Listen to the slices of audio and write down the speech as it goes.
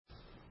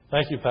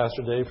Thank you,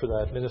 Pastor Dave, for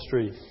that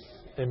ministry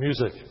and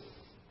music.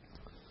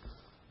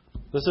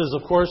 This is,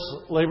 of course,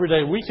 Labor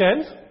Day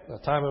weekend, a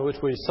time in which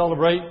we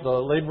celebrate the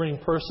laboring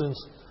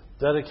person's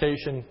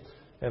dedication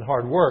and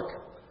hard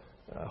work.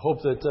 I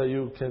hope that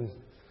you can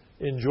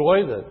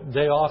enjoy the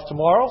day off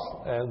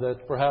tomorrow and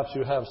that perhaps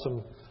you have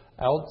some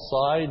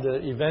outside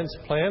events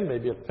planned,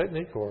 maybe a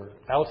picnic or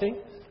outing.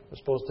 We're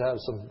supposed to have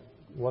some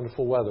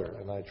wonderful weather,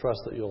 and I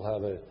trust that you'll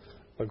have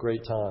a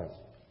great time.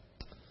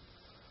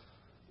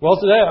 Well,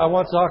 today I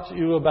want to talk to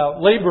you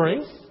about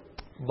laboring,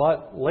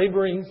 but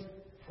laboring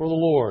for the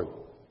Lord.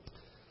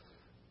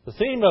 The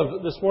theme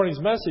of this morning's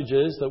message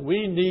is that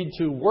we need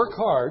to work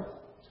hard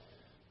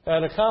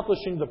at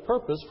accomplishing the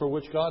purpose for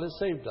which God has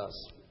saved us.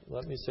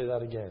 Let me say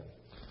that again.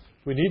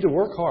 We need to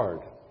work hard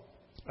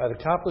at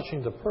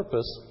accomplishing the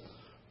purpose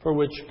for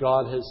which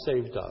God has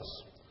saved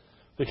us.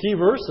 The key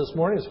verse this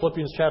morning is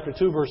Philippians chapter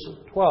 2, verse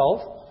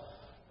 12.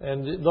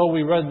 And though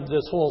we read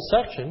this whole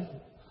section,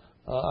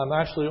 I'm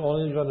actually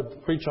only going to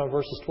preach on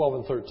verses 12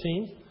 and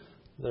 13.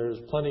 There's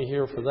plenty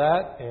here for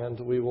that, and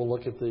we will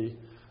look at the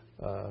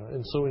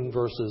ensuing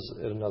verses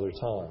at another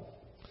time.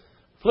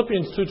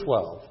 Philippians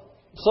 2:12.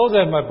 So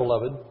then, my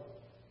beloved,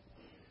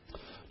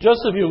 just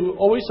as you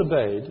always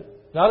obeyed,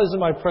 not as in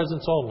my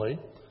presence only,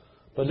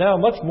 but now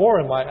much more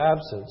in my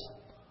absence,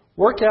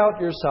 work out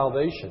your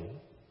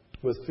salvation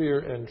with fear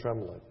and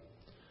trembling.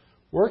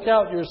 Work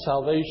out your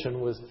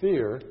salvation with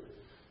fear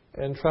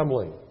and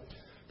trembling.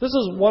 This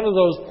is one of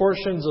those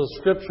portions of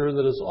Scripture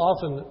that is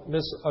often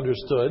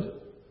misunderstood.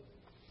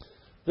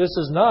 This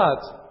is not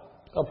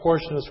a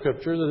portion of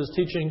Scripture that is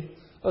teaching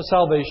a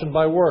salvation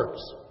by works.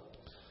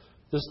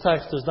 This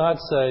text does not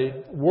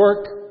say,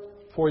 work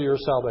for your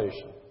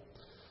salvation.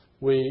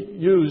 We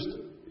used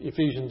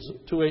Ephesians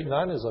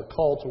 2:8-9 as a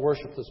call to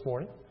worship this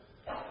morning.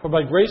 For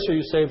by grace are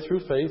you saved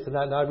through faith, and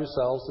that not of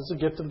yourselves. It's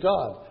a gift of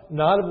God,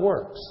 not of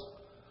works,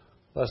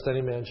 lest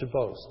any man should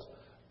boast.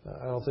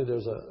 I don't think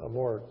there's a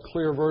more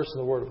clear verse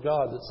in the Word of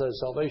God that says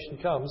salvation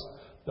comes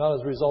not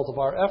as a result of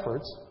our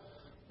efforts,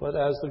 but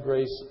as the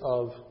grace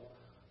of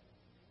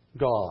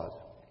God.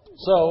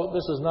 So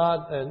this is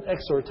not an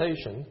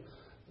exhortation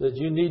that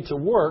you need to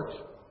work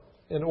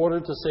in order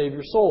to save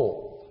your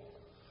soul.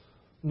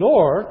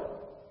 Nor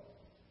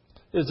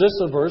is this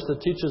a verse that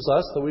teaches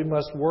us that we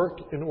must work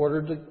in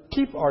order to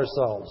keep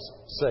ourselves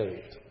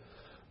saved.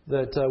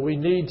 That we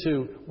need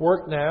to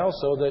work now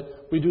so that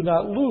we do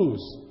not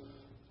lose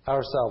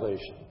our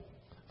salvation.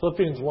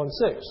 Philippians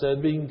 1:6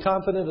 said, being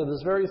confident of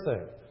this very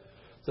thing,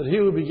 that he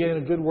who began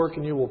a good work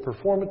in you will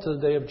perform it to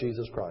the day of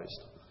Jesus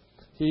Christ.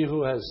 He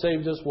who has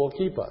saved us will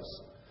keep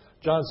us.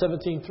 John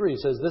 17:3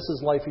 says, this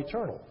is life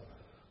eternal,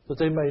 that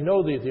they may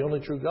know thee, the only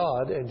true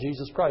God, and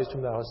Jesus Christ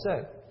whom thou hast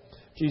sent.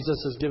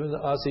 Jesus has given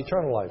us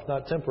eternal life,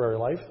 not temporary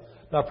life,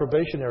 not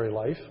probationary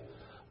life,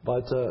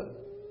 but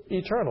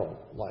eternal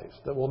life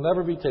that will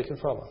never be taken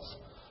from us.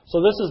 So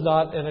this is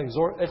not an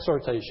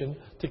exhortation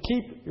to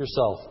keep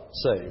yourself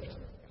saved.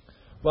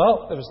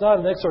 Well, if it's not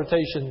an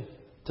exhortation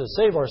to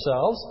save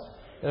ourselves,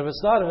 and if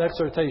it's not an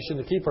exhortation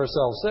to keep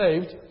ourselves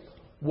saved,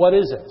 what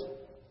is it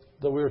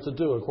that we are to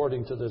do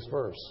according to this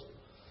verse?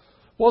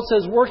 Well,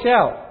 it says, work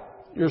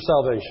out your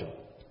salvation.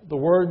 The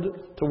word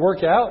to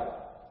work out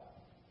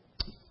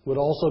would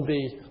also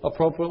be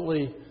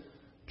appropriately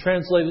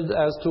translated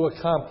as to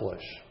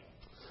accomplish.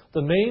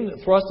 The main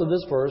thrust of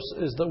this verse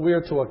is that we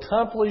are to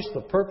accomplish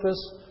the purpose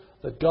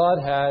that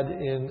God had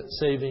in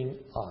saving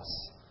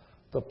us.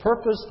 The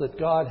purpose that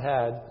God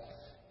had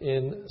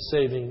in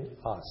saving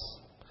us.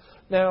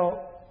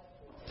 Now,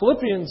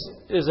 Philippians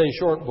is a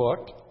short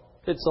book.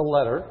 It's a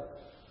letter.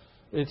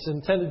 It's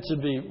intended to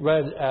be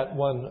read at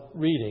one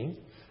reading.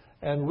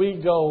 And we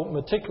go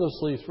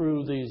meticulously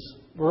through these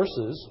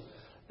verses.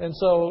 And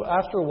so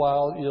after a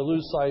while, you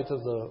lose sight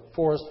of the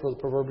forest for the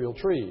proverbial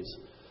trees.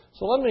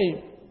 So let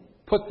me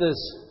put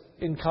this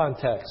in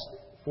context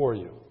for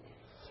you.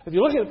 If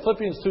you look at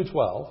Philippians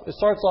 2:12, it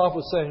starts off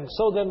with saying,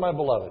 so then, my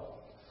beloved.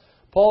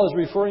 Paul is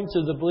referring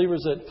to the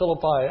believers at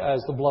Philippi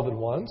as the beloved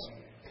ones.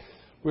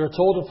 We are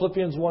told in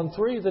Philippians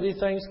 1:3 that he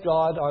thanks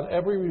God on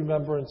every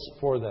remembrance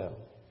for them,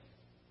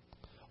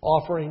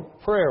 offering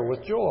prayer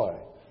with joy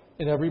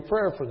in every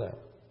prayer for them.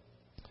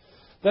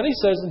 Then he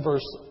says in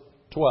verse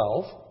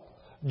 12,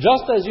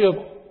 just as you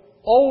have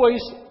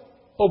always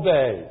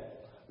obeyed.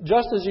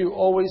 Just as you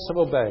always have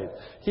obeyed.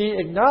 He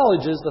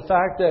acknowledges the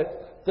fact that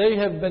they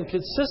have been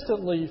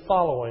consistently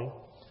following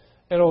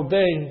and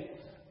obeying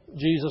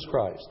Jesus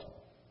Christ.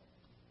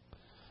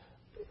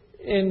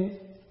 In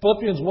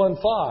Philippians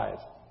 1:5,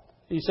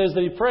 he says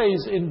that he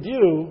prays in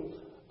view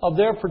of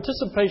their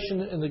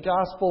participation in the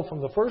gospel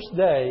from the first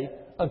day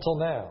until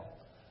now.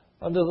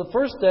 Until the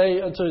first day,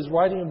 until his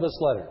writing of this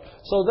letter.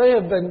 So they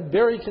have been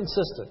very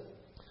consistent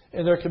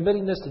in their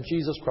committingness to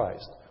Jesus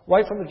Christ,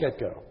 right from the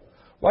get-go.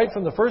 Right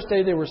from the first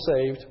day they were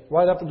saved,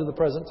 right up into the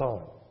present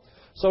time.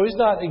 So he's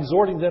not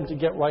exhorting them to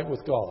get right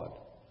with God.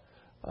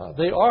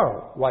 They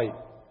are right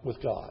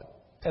with God,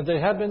 and they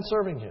have been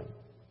serving him.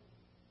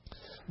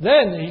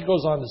 Then he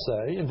goes on to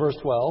say in verse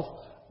 12,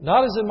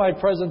 not as in my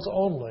presence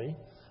only,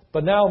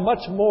 but now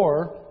much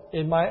more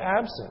in my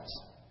absence.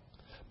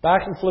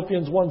 Back in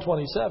Philippians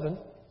 1:27,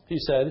 he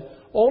said,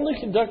 only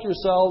conduct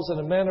yourselves in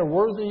a manner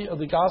worthy of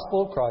the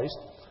gospel of Christ,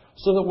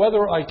 so that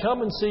whether I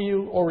come and see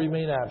you or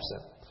remain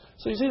absent.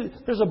 So you see,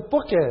 there's a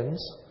bookends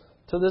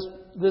to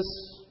this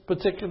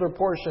particular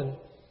portion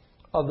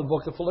of the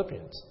book of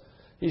Philippians.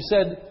 He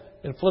said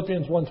in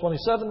Philippians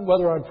 1:27,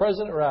 whether I'm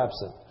present or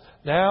absent.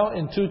 Now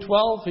in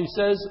 2:12, he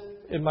says,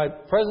 in my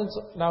presence,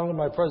 not in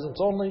my presence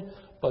only,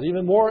 but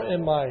even more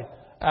in my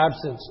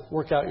absence,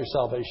 work out your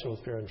salvation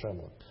with fear and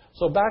trembling.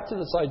 So back to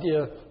this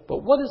idea,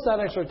 but what is that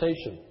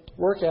exhortation?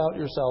 Work out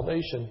your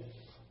salvation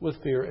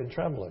with fear and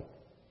trembling.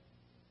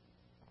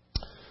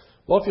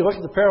 Well, if you look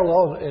at the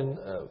parallel in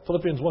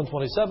Philippians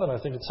 1:27,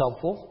 I think it's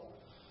helpful.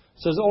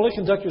 It says, only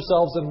conduct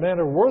yourselves in a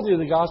manner worthy of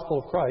the gospel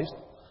of Christ,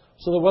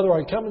 so that whether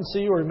I come and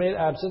see you or remain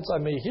absent, I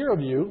may hear of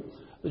you,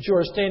 that you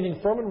are standing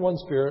firm in one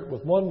spirit,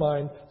 with one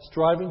mind,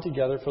 striving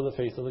together for the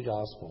faith of the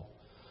gospel.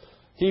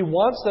 He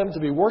wants them to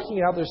be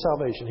working out their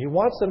salvation. He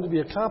wants them to be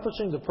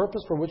accomplishing the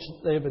purpose for which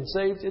they have been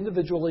saved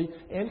individually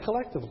and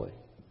collectively,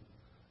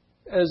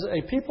 as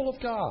a people of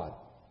God.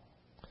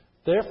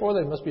 Therefore,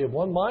 they must be of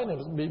one mind, they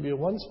must be of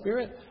one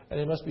spirit, and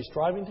they must be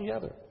striving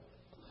together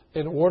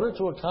in order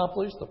to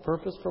accomplish the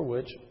purpose for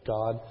which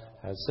God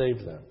has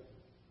saved them.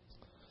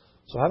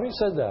 So having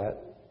said that,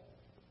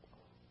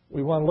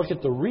 we want to look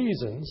at the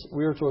reasons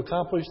we are to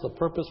accomplish the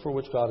purpose for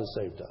which God has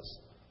saved us.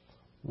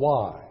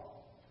 Why?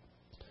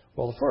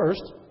 Well, the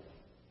first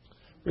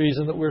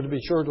reason that we're to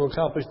be sure to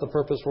accomplish the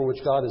purpose for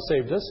which God has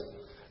saved us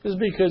is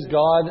because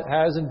God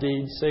has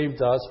indeed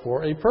saved us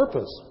for a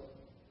purpose.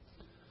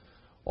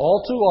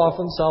 All too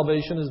often,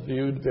 salvation is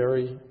viewed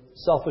very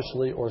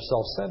selfishly or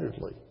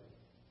self-centeredly.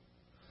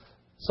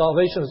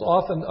 Salvation is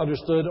often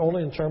understood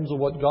only in terms of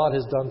what God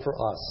has done for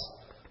us.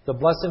 The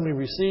blessing we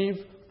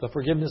receive, the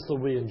forgiveness that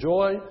we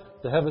enjoy,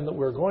 the heaven that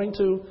we're going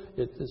to,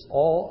 it is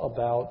all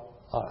about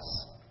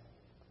us.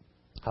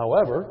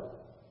 However,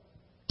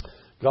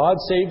 God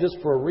saved us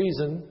for a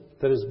reason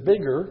that is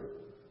bigger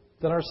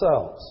than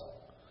ourselves.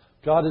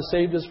 God has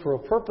saved us for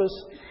a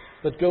purpose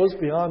that goes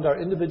beyond our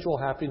individual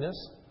happiness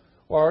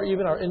or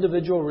even our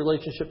individual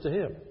relationship to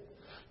Him.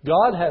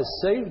 God has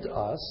saved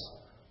us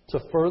to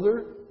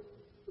further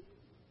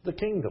the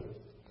kingdom.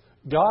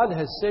 God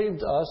has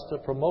saved us to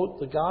promote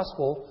the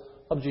gospel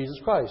of Jesus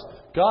Christ.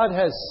 God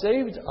has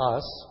saved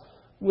us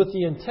with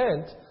the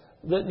intent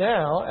that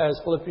now, as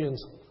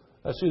Ephesians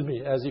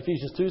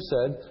 2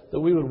 said, that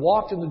we would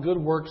walk in the good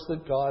works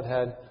that God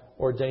had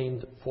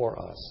ordained for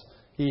us.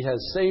 He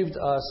has saved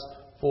us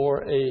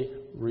for a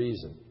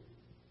reason.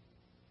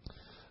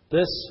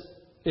 This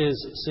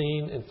is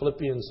seen in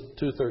Philippians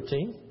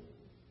 2:13,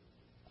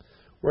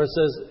 where it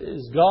says, "It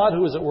is God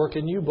who is at work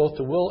in you, both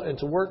to will and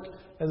to work,"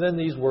 and then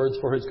these words,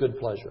 "for His good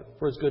pleasure."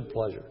 For His good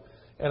pleasure.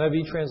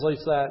 NIV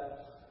translates that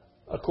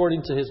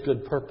according to His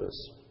good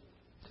purpose.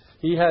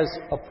 He has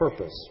a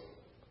purpose.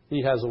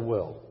 He has a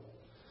will.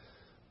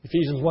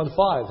 Ephesians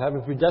 1:5,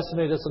 having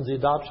predestinated us unto the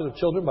adoption of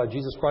children by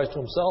Jesus Christ to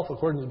Himself,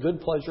 according to the good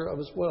pleasure of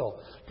His will.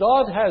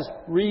 God has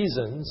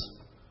reasons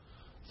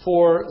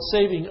for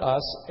saving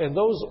us, and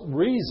those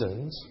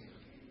reasons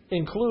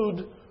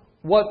include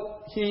what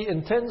He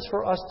intends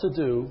for us to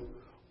do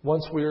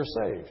once we are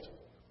saved.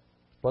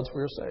 Once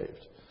we are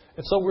saved.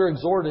 And so we're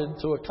exhorted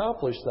to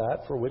accomplish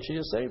that for which He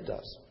has saved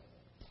us.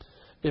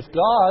 If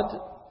God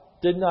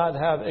did not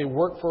have a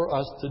work for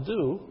us to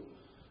do,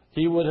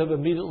 He would have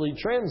immediately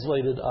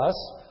translated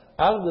us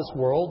out of this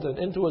world and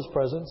into His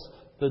presence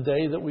the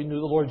day that we knew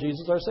the Lord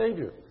Jesus our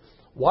Savior.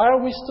 Why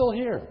are we still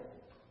here?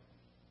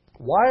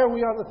 Why are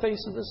we on the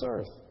face of this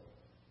earth?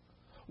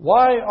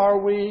 Why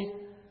are we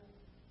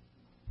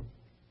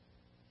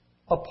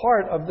a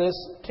part of this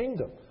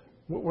kingdom?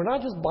 We're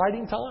not just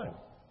biding time.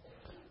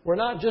 We're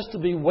not just to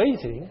be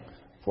waiting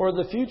for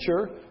the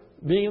future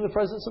being in the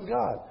presence of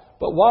God.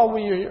 But while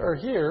we are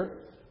here,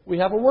 we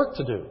have a work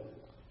to do.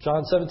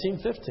 John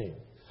 17:15.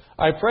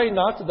 I pray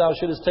not that thou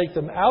shouldest take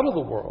them out of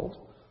the world,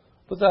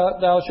 but that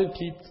thou should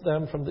keep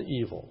them from the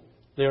evil.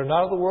 They are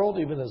not of the world,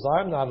 even as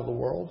I am not of the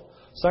world.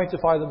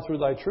 Sanctify them through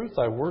thy truth.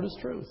 Thy word is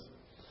truth.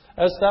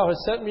 As thou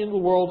hast sent me into the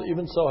world,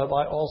 even so have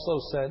I also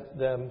sent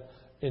them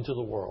into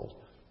the world.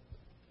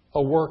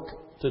 A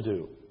work to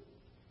do.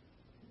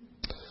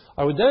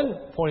 I would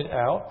then point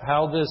out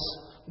how this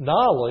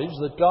knowledge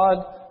that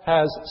God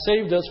has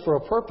saved us for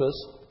a purpose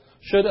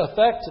should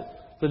affect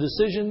the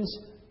decisions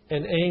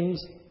and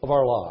aims of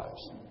our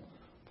lives.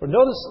 For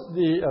notice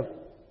the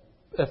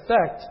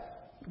effect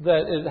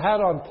that it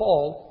had on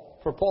Paul,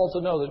 for Paul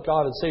to know that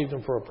God had saved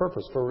him for a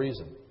purpose, for a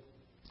reason.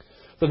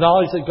 The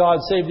knowledge that God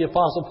saved the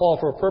Apostle Paul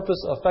for a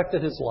purpose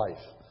affected his life.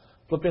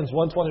 Philippians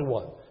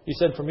 1:21. He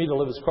said, "For me to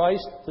live is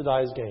Christ, to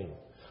die is gain."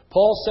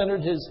 Paul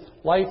centered his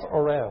life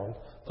around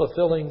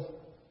fulfilling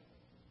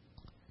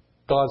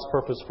God's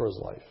purpose for his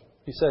life.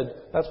 He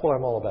said, that's what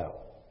I'm all about.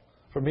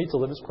 For me to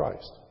live is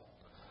Christ.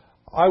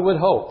 I would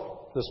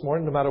hope this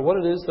morning, no matter what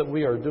it is that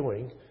we are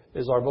doing,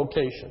 is our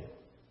vocation,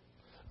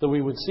 that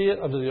we would see it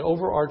under the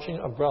overarching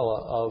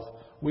umbrella of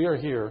we are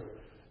here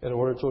in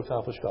order to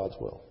accomplish God's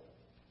will.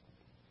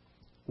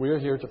 We are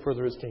here to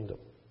further His kingdom.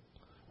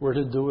 We're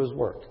to do His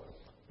work.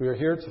 We are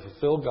here to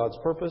fulfill God's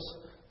purpose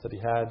that He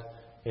had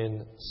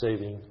in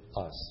saving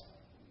us.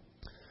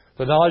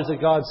 The knowledge that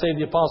God saved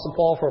the Apostle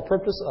Paul for a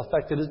purpose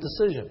affected his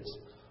decisions.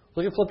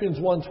 Look at Philippians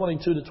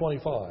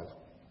 1:22-25.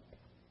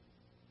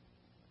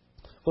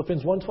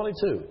 Philippians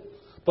 1:22.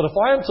 But if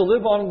I am to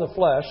live on in the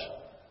flesh,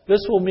 this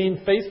will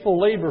mean faithful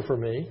labor for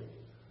me,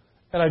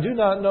 and I do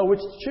not know which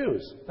to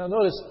choose. Now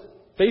notice,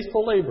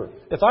 faithful labor.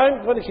 If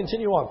I'm going to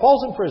continue on,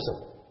 Paul's in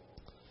prison.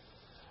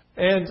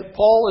 And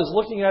Paul is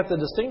looking at the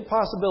distinct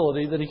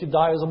possibility that he could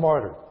die as a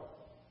martyr.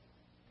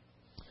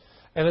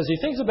 And as he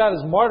thinks about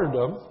his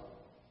martyrdom,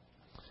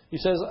 he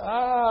says,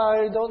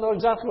 I don't know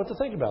exactly what to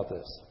think about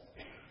this.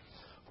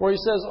 For he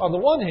says, on the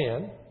one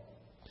hand,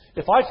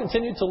 if I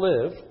continue to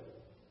live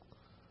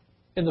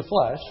in the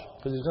flesh,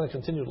 because he's going to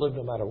continue to live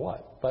no matter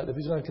what, but if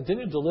he's going to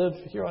continue to live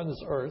here on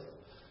this earth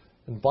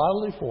in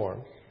bodily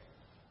form,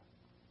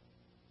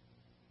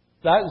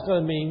 that is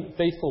going to mean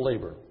faithful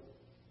labor.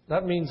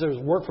 That means there's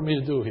work for me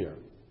to do here.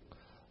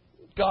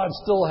 God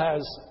still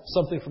has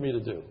something for me to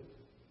do.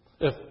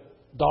 If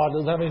God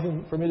doesn't have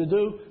anything for me to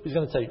do, He's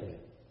going to take me.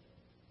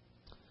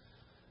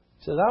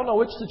 He says, I don't know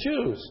which to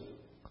choose.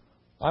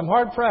 I'm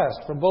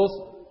hard-pressed from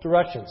both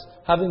directions.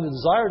 Having the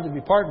desire to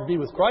be part and be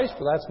with Christ,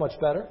 for that's much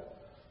better.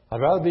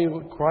 I'd rather be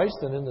with Christ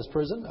than in this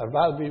prison. I'd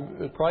rather be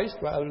with Christ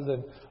rather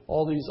than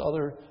all these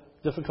other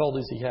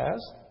difficulties He has.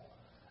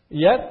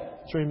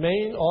 Yet, to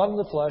remain on in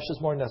the flesh is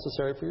more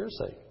necessary for your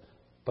sake.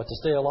 But to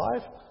stay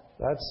alive,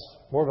 that's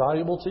more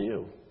valuable to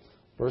you.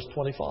 Verse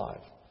 25.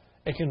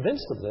 And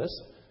convinced of this,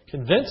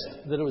 convinced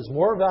that it was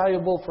more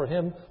valuable for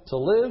him to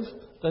live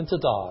than to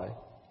die,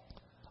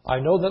 I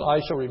know that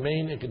I shall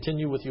remain and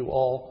continue with you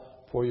all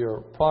for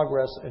your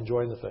progress and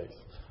joy in the faith.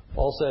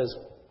 Paul says,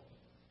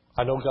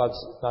 I know God's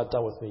not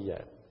done with me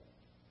yet.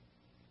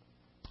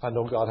 I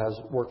know God has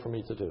work for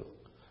me to do.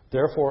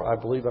 Therefore, I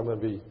believe I'm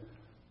going to be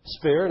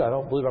spared. I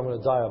don't believe I'm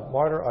going to die a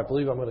martyr. I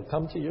believe I'm going to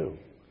come to you.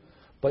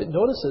 But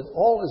notice it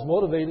all is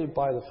motivated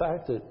by the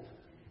fact that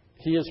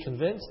he is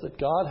convinced that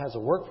God has a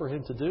work for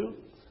him to do,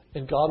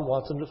 and God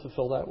wants him to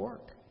fulfill that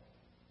work.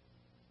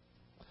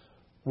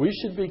 We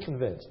should be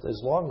convinced, as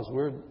long as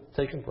we're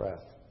taking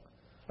breath,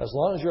 as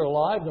long as you're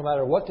alive, no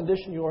matter what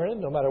condition you are in,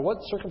 no matter what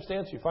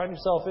circumstance you find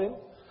yourself in,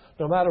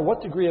 no matter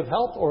what degree of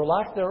health or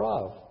lack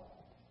thereof,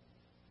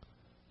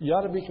 you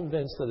ought to be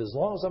convinced that as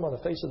long as I'm on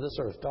the face of this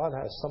earth, God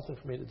has something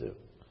for me to do.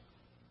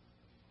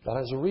 God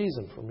has a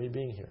reason for me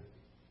being here.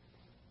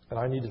 And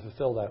I need to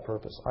fulfill that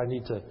purpose. I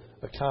need to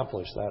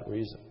accomplish that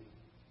reason.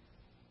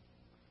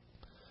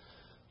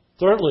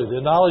 Thirdly, the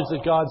knowledge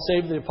that God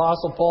saved the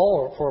Apostle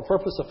Paul for a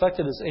purpose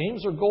affected his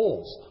aims or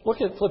goals. Look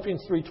at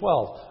Philippians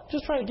 3:12.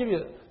 Just trying to give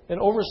you an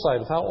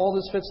oversight of how all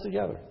this fits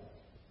together.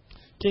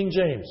 King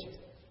James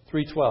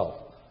 3:12.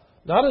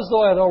 Not as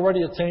though I had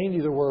already attained,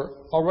 either were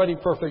already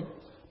perfect,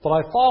 but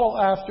I follow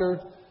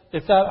after,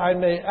 if that I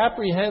may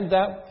apprehend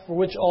that for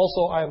which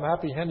also I am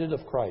apprehended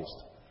of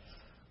Christ.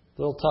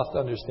 A little tough to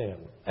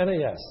understand.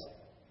 NAS.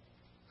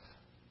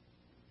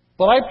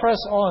 But I press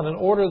on in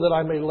order that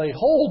I may lay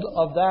hold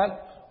of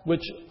that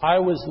which I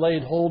was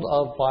laid hold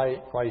of by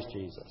Christ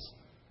Jesus.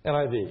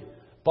 NIV.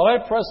 But I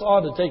press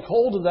on to take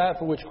hold of that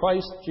for which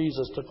Christ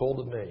Jesus took hold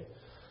of me.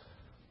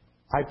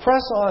 I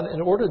press on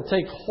in order to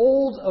take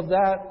hold of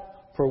that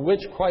for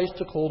which Christ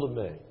took hold of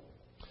me.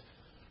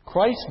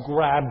 Christ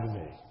grabbed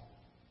me.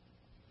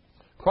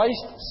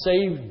 Christ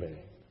saved me.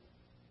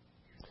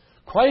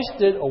 Christ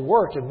did a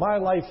work in my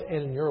life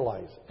and in your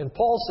life. And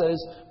Paul says,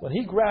 when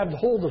He grabbed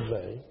hold of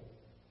me,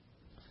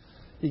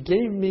 He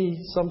gave me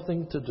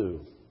something to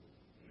do.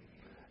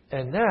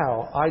 And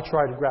now I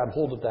try to grab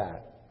hold of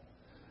that.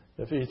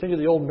 If you think of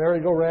the old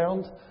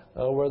merry-go-round,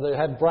 where they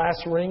had brass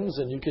rings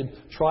and you could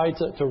try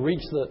to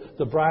reach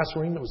the brass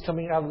ring that was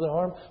coming out of the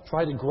arm,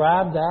 try to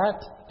grab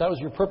that. That was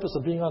your purpose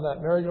of being on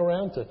that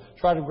merry-go-round, to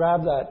try to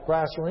grab that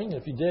brass ring.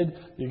 If you did,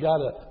 you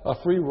got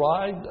a free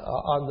ride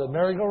on the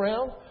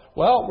merry-go-round.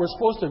 Well, we're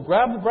supposed to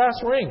grab the brass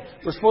ring.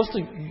 We're supposed to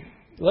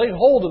lay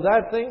hold of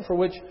that thing for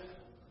which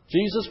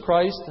Jesus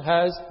Christ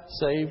has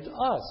saved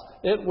us.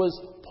 It was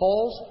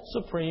Paul's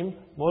supreme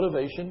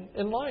motivation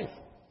in life.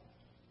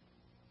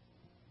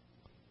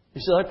 He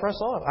said, I press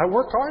on. I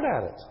work hard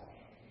at it.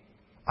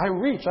 I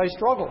reach. I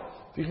struggle.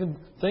 If you can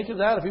think of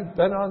that, if you've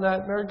been on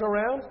that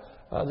merry-go-round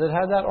that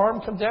had that arm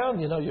come down,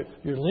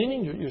 you're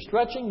leaning, you're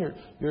stretching,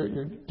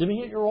 you're giving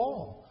it your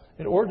all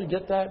in order to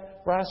get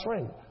that brass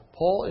ring.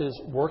 Paul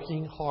is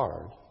working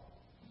hard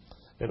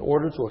in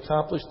order to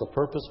accomplish the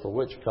purpose for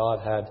which God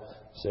had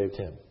saved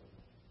him.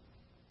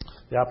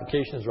 The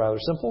application is rather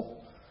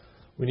simple.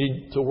 We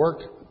need to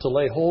work to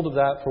lay hold of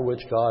that for which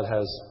God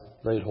has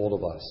laid hold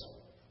of us.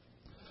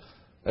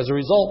 As a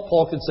result,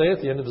 Paul could say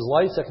at the end of his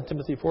life, 2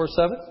 Timothy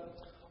 4:7,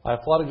 I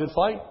have fought a good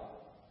fight.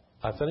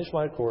 I've finished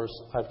my course.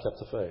 I've kept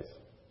the faith.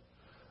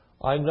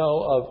 I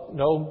know of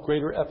no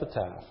greater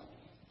epitaph.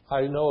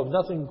 I know of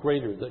nothing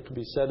greater that can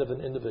be said of an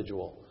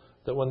individual,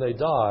 that when they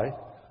die,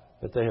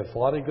 that they have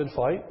fought a good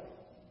fight,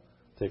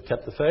 they've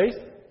kept the faith,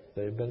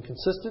 they've been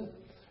consistent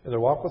in their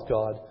walk with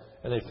God,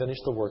 and they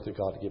finished the work that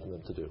God had given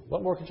them to do.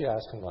 What more could you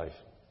ask in life?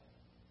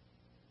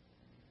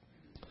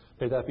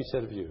 May that be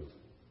said of you.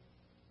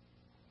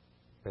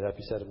 May that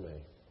be said of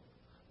me.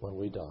 When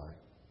we die,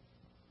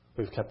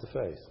 we've kept the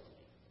faith.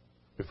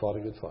 We've fought a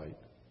good fight.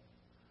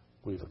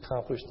 We've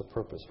accomplished the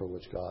purpose for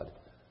which God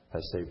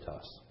has saved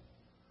us.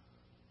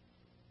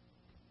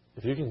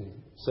 If you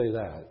can say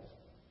that,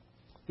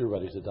 you're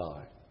ready to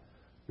die.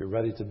 You're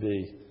ready to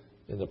be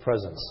in the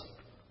presence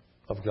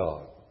of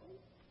God.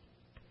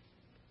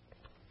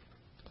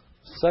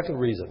 Second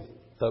reason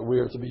that we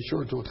are to be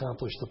sure to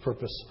accomplish the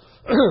purpose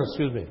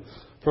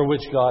for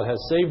which God has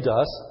saved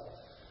us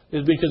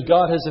is because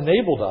God has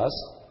enabled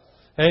us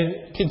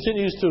and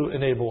continues to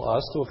enable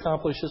us to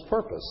accomplish His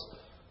purpose.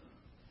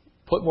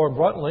 Put more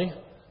bluntly,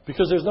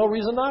 because there's no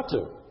reason not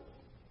to.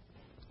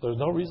 There's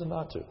no reason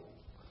not to.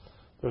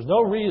 There's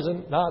no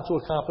reason not to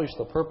accomplish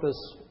the purpose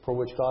for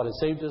which God has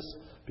saved us,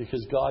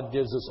 because God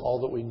gives us all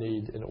that we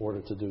need in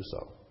order to do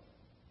so.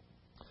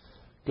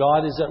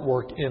 God is at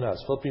work in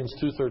us. Philippians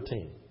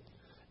 2:13.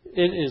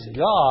 It is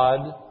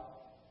God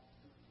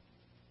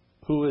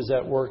who is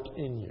at work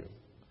in you.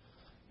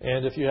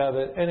 And if you have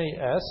an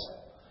NAS,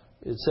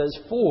 it says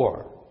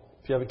for.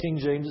 If you have a King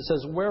James, it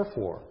says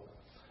wherefore.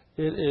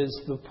 It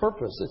is the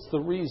purpose. It's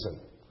the reason.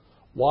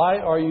 Why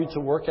are you to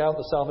work out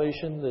the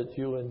salvation that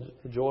you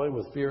enjoy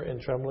with fear and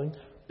trembling?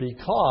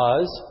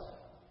 Because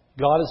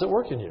God is at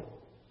work in you.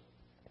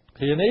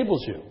 He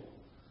enables you.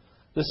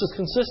 This is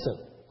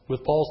consistent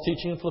with Paul's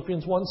teaching in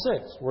Philippians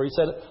 1:6, where he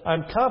said,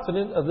 I'm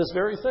confident of this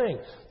very thing,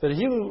 that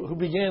he who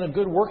began a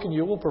good work in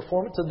you will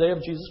perform it to the day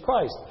of Jesus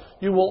Christ.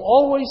 You will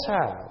always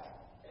have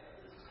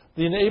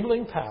the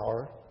enabling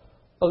power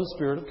of the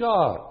Spirit of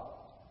God.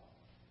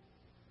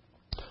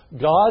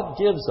 God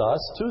gives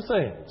us two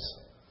things.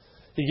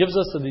 He gives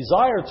us the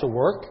desire to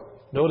work.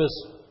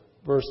 Notice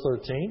verse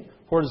 13.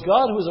 For it is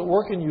God who is at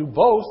work in you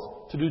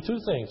both to do two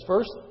things.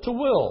 First, to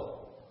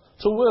will.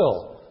 To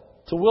will.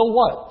 To will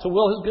what? To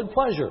will His good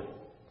pleasure.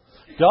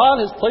 God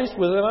has placed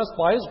within us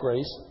by His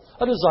grace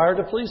a desire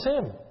to please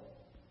Him.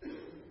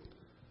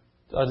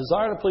 A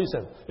desire to please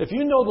Him. If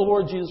you know the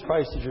Lord Jesus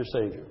Christ as your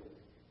Savior,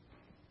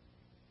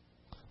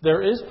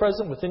 there is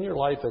present within your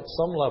life at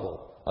some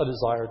level a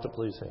desire to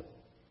please Him.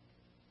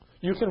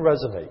 You can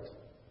resonate.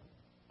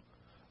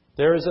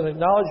 There is an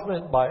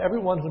acknowledgement by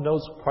everyone who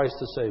knows Christ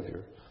as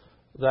Savior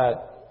that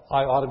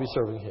I ought to be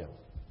serving Him.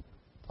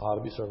 I ought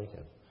to be serving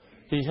Him.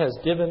 He has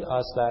given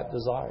us that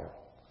desire.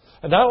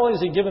 And not only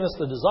has He given us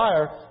the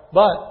desire,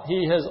 but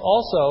He has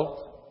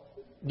also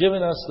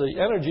given us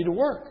the energy to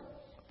work.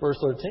 Verse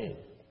 13.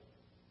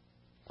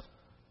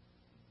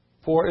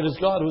 For it is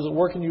God who is at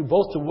work in you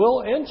both to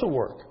will and to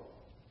work.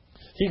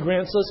 He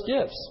grants us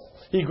gifts.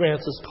 He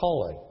grants us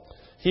calling.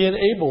 He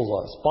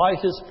enables us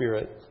by His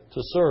Spirit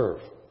to serve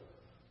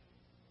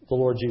the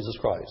Lord Jesus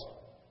Christ.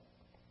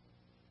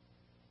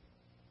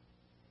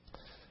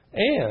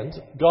 And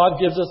God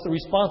gives us the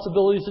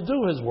responsibility to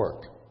do His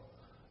work.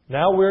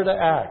 Now we're to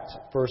act.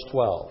 Verse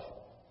 12.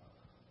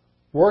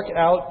 Work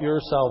out your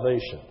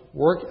salvation.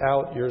 Work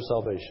out your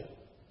salvation.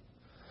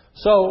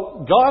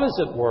 So God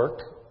is at work,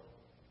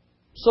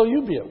 so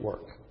you be at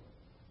work.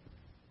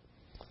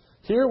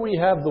 Here we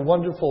have the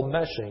wonderful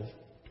meshing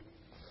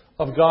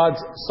of God's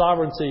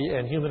sovereignty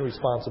and human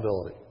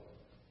responsibility.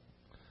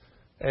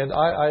 And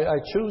I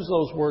choose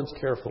those words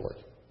carefully.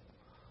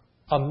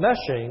 A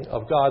meshing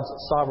of God's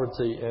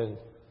sovereignty and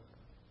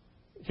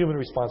human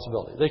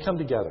responsibility. They come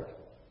together.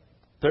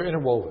 They're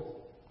interwoven.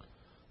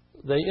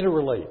 They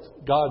interrelate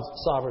God's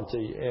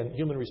sovereignty and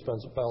human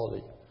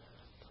responsibility.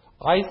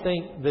 I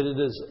think that it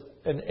is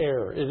an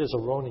error, it is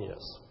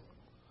erroneous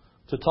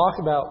to talk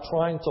about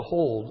trying to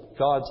hold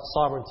God's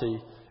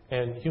sovereignty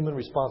and human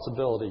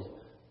responsibility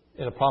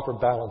in a proper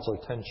balance or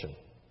tension.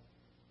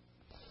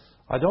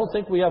 I don't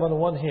think we have on the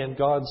one hand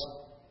God's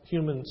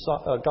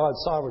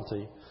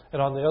sovereignty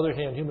and on the other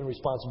hand human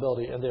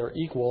responsibility, and they're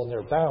equal and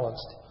they're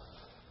balanced.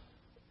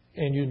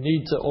 And you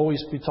need to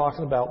always be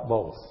talking about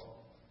both.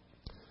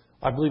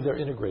 I believe they're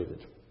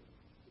integrated.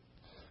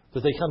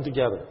 That they come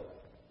together.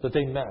 That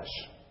they mesh.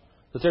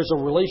 That there's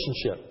a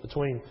relationship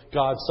between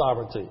God's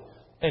sovereignty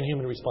and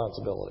human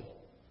responsibility.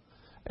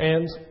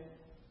 And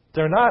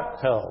they're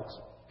not held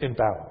in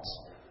balance.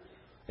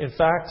 In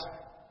fact,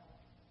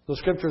 the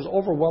Scripture is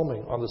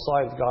overwhelming on the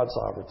side of God's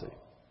sovereignty.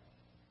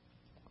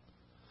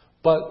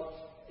 But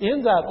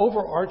in that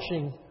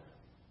overarching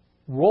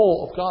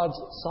role of God's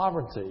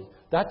sovereignty,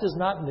 that does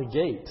not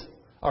negate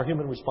our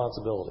human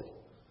responsibility.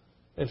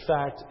 In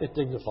fact, it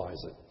dignifies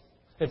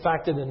it. In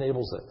fact, it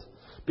enables it.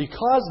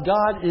 Because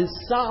God is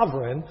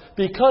sovereign,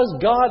 because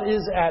God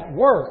is at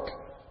work,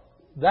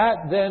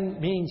 that then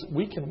means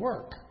we can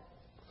work.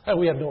 And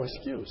we have no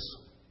excuse.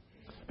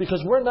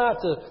 Because we're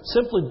not to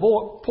simply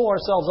pull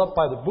ourselves up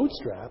by the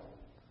bootstrap,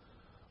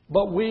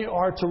 but we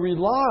are to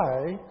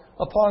rely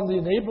upon the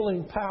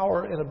enabling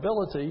power and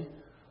ability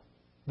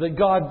that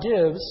God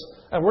gives.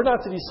 And we're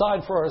not to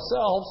decide for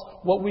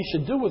ourselves what we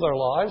should do with our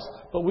lives,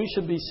 but we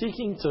should be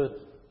seeking to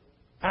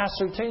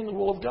ascertain the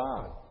will of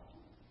God.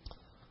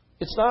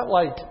 It's not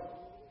like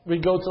we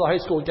go to the high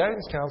school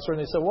guidance counselor and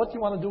they say, what do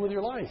you want to do with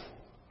your life?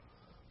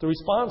 The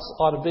response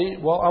ought to be,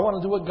 well, I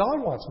want to do what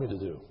God wants me to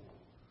do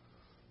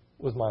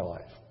with my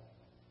life.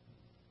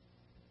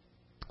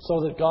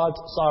 So that God's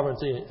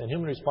sovereignty and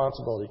human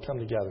responsibility come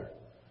together.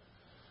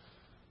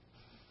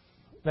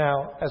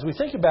 Now, as we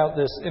think about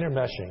this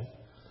intermeshing,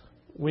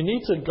 we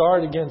need to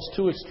guard against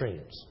two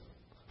extremes.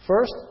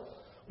 First,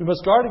 we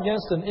must guard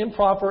against an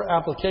improper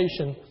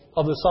application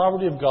of the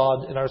sovereignty of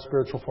God in our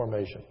spiritual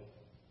formation.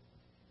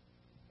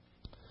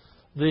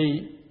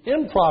 The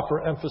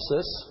improper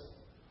emphasis,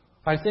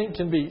 I think,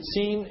 can be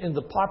seen in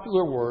the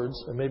popular words,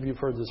 and maybe you've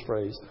heard this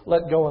phrase,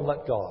 let go and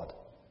let God.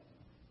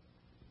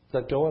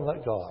 Let go and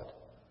let God.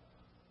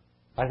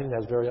 I think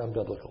that's very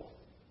unbiblical.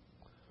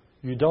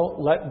 You don't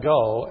let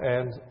go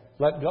and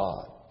let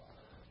God.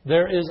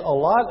 There is a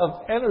lot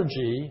of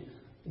energy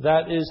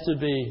that is to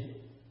be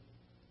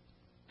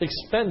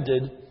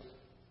expended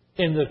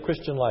in the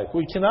Christian life.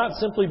 We cannot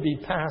simply be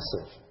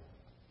passive.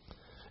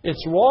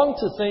 It's wrong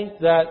to think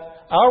that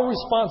our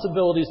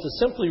responsibility is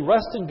to simply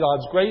rest in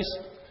God's grace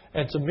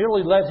and to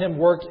merely let Him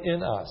work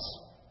in us.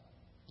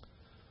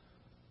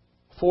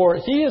 For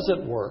He is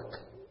at work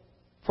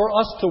for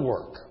us to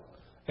work.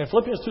 In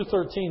Philippians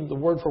 2:13, the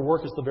word for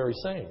work is the very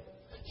same.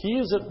 He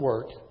is at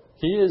work.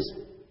 He is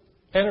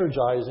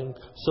energizing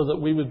so that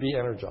we would be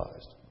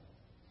energized.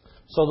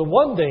 So the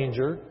one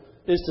danger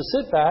is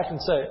to sit back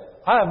and say,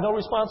 I have no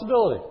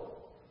responsibility.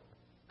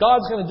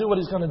 God's going to do what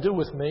He's going to do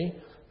with me,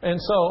 and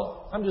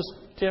so I just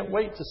can't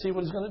wait to see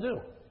what He's going to do.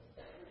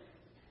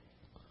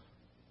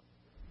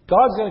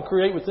 God's going to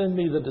create within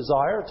me the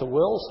desire to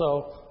will,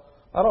 so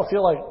I don't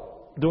feel like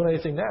doing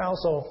anything now,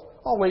 so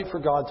I'll wait for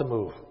God to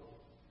move.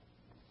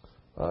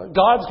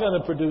 God's going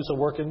to produce a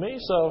work in me,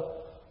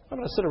 so I'm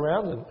going to sit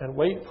around and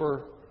wait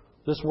for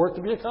this work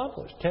to be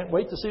accomplished. Can't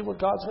wait to see what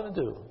God's going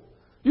to do.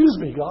 Use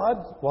me,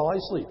 God, while I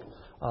sleep.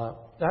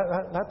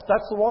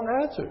 That's the wrong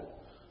attitude.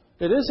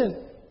 It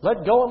isn't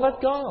let go and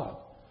let God.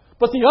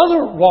 But the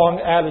other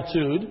wrong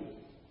attitude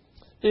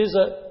is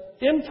an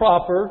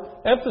improper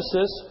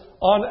emphasis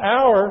on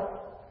our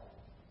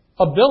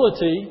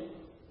ability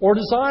or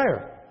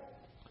desire,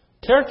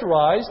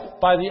 characterized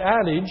by the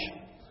adage,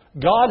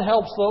 God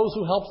helps those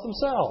who help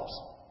themselves.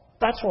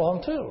 That's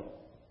wrong too.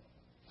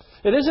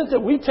 It isn't that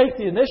we take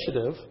the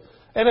initiative,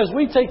 and as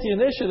we take the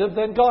initiative,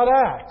 then God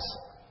acts.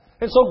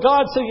 And so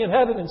God's sitting in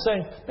heaven and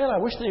saying, man, I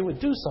wish they would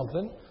do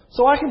something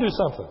so I can do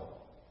something.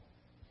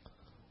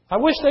 I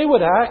wish they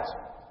would act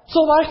so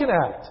I can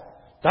act.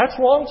 That's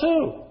wrong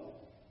too.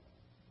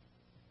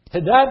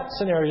 In that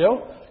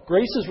scenario,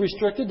 grace is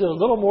restricted to a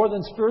little more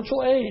than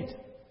spiritual aid.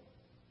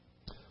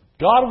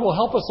 God will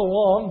help us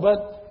along,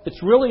 but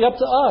it's really up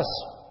to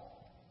us.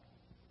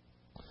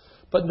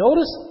 But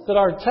notice that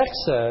our text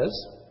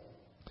says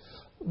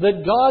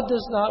that God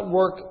does not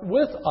work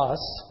with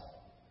us,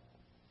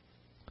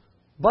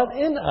 but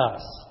in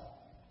us.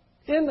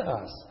 In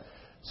us.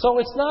 So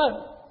it's not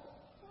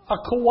a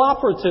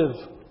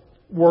cooperative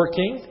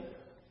working,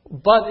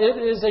 but it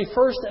is a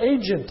first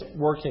agent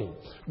working.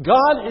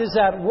 God is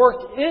at work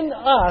in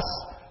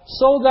us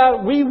so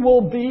that we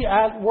will be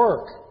at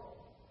work.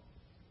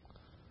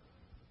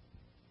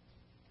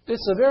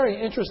 It's a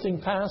very interesting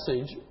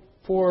passage,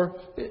 for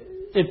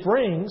it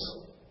brings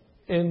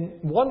in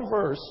one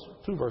verse,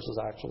 two verses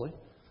actually,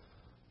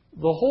 the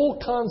whole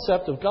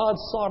concept of God's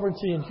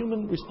sovereignty and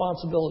human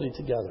responsibility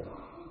together.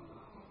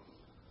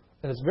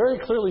 And it's very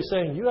clearly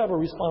saying you have a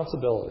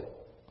responsibility.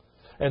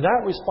 And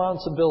that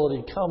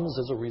responsibility comes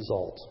as a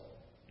result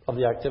of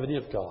the activity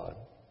of God.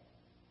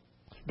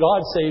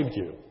 God saved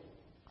you.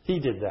 He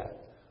did that.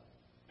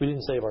 We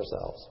didn't save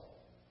ourselves.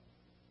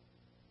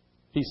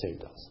 He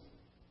saved us.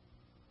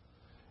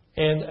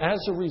 And as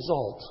a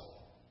result,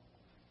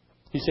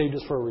 He saved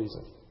us for a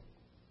reason.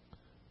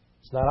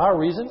 It's not our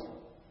reason.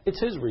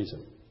 It's His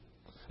reason.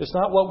 It's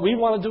not what we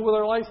want to do with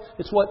our life.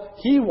 It's what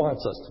He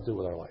wants us to do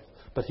with our life.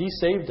 But He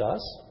saved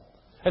us.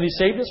 And He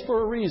saved us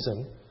for a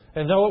reason.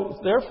 And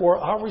therefore,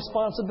 our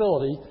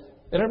responsibility,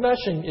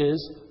 intermeshing,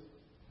 is,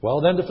 well,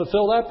 then to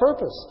fulfill that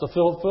purpose, to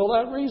fulfill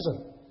that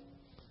reason.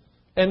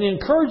 And the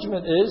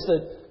encouragement is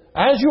that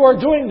as you are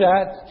doing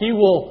that, He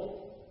will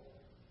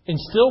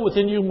instill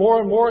within you more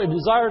and more a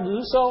desire to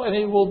do so, and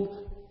He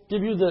will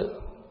give you the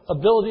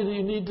ability that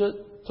you need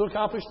to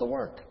accomplish the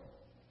work.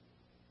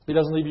 He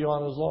doesn't leave you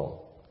on His own.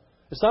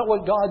 It's not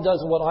what God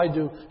does and what I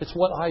do. It's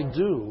what I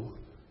do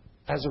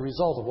as a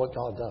result of what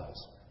God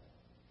does.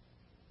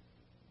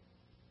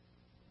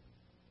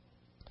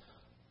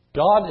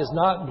 God is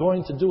not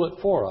going to do it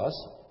for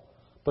us,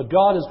 but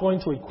God is going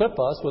to equip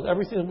us with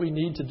everything that we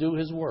need to do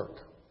His work.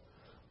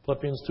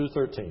 Philippians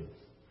 2:13.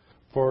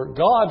 For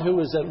God who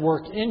is at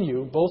work in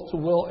you, both to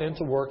will and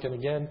to work, and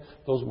again,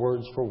 those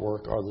words for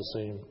work are the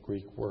same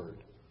Greek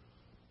word.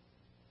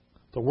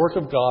 The work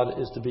of God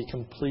is to be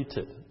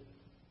completed.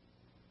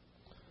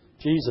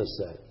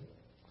 Jesus said,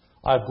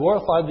 I have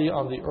glorified thee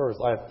on the earth.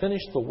 I have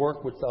finished the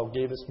work which thou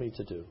gavest me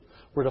to do.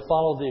 We're to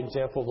follow the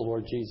example of the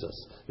Lord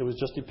Jesus. It was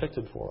just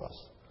depicted for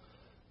us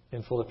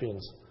in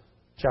Philippians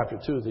chapter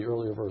 2, the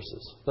earlier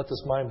verses. Let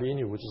this mind be in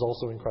you, which is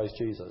also in Christ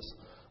Jesus.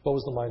 What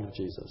was the mind of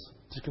Jesus?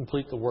 To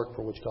complete the work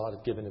for which God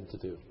had given him to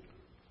do.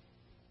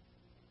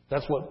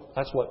 That's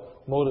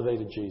what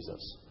motivated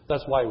Jesus.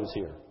 That's why he was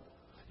here.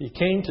 He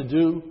came to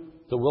do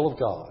the will of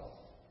God.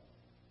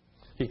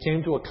 He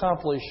came to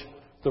accomplish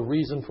the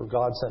reason for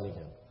God sending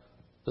him,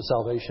 the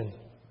salvation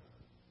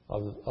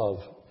of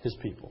his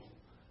people.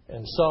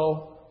 And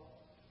so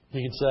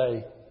he could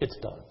say, it's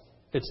done.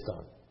 It's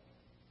done.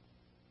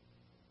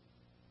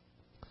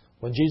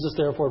 When Jesus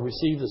therefore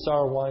received the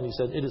sour wine, he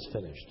said, it is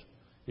finished.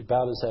 He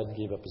bowed his head and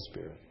gave up his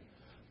spirit.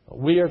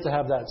 We are to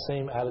have that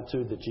same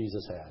attitude that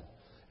Jesus had.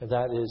 And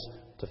that is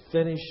to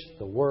finish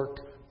the work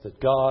that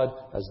God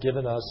has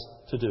given us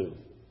to do.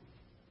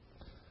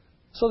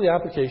 So the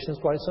application is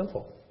quite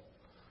simple.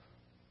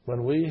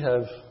 When we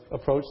have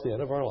approached the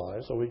end of our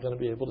lives, are we going to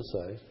be able to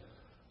say,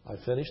 I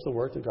finished the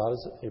work that God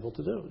is able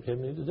to do,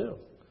 given me to do?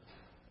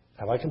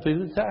 Have I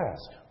completed the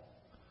task?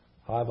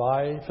 Have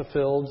I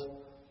fulfilled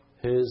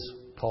his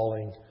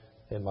calling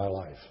in my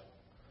life?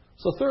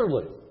 So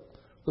thirdly,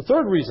 the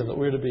third reason that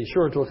we're to be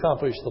sure to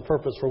accomplish the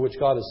purpose for which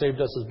God has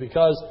saved us is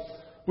because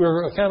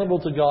we're accountable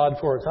to God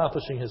for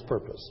accomplishing his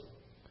purpose.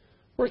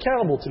 We're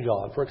accountable to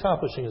God for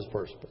accomplishing his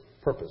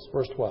purpose.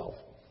 Verse 12.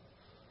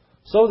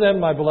 So then,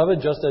 my beloved,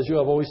 just as you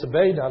have always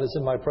obeyed, not as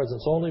in my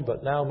presence only,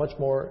 but now much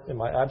more in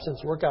my absence,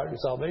 work out your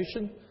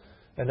salvation.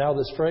 And now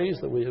this phrase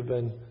that we have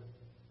been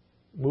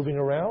moving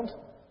around,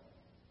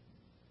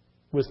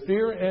 with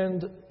fear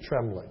and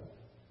trembling.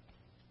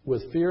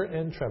 With fear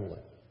and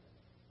trembling.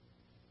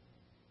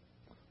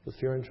 With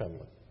fear and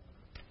trembling.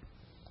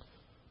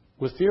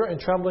 With fear and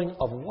trembling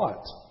of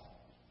what?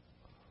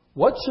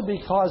 What should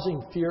be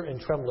causing fear and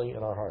trembling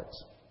in our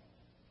hearts?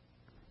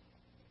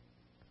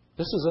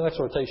 This is an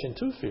exhortation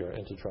to fear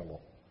and to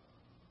tremble,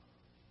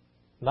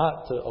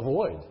 not to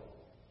avoid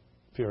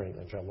fearing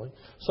and trembling.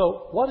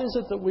 So what is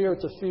it that we are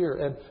to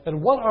fear,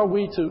 and what are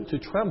we to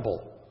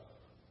tremble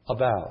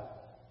about?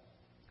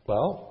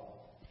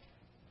 Well,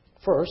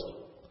 first,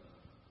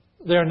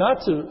 they are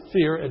not to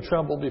fear and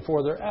tremble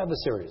before their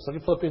adversaries. Look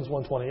at Philippians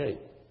 1:28.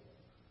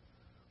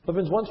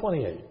 Philippians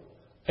 1:28.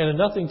 And in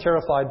nothing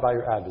terrified by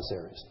your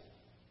adversaries.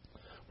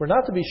 We're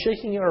not to be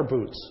shaking in our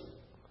boots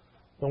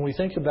when we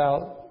think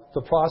about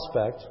the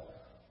prospect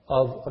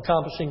of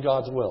accomplishing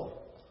God's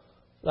will.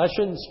 That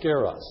shouldn't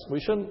scare us.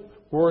 We shouldn't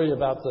worry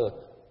about the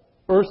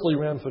earthly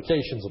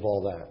ramifications of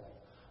all that,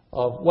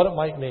 of what it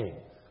might mean.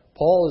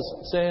 Paul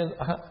is saying,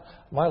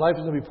 my life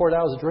is going to be poured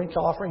out as a drink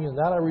offering, and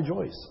that I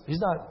rejoice. He's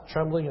not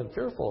trembling and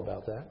fearful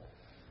about that.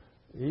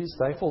 He's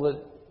thankful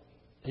that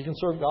he can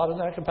serve God in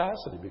that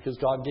capacity because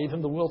God gave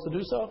him the will to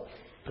do so.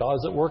 God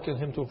is at work in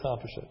him to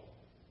accomplish it.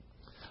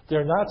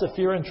 They're not to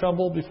fear and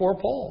tremble before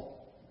Paul.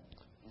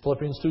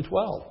 Philippians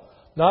 2:12.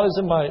 Not as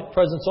in my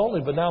presence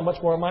only, but now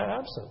much more in my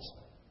absence.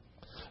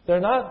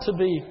 They're not to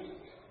be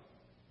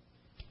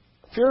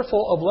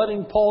fearful of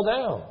letting Paul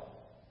down.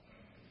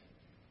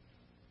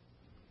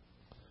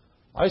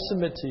 I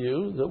submit to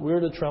you that we're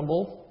to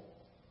tremble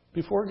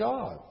before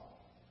God.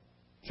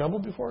 Tremble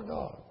before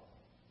God.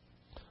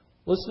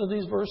 Listen to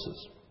these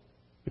verses.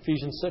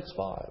 Ephesians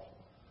 6:5.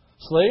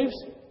 Slaves,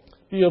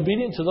 be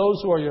obedient to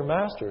those who are your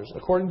masters,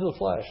 according to the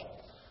flesh,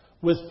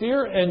 with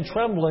fear and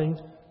trembling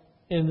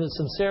in the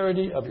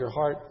sincerity of your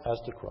heart as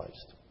to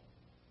Christ.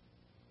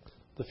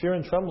 The fear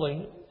and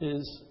trembling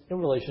is in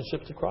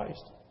relationship to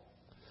Christ.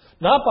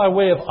 Not by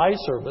way of eye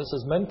service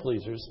as men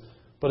pleasers,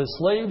 but as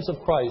slaves of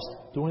Christ,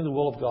 doing the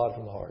will of God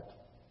from the heart.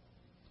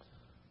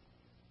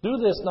 Do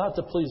this not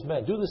to please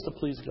men. Do this to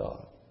please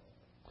God.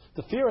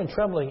 The fear and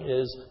trembling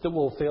is that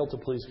we'll fail to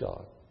please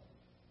God.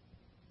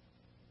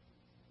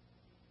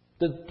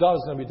 That God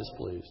is going to be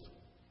displeased.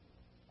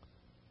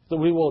 That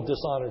we will have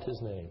dishonored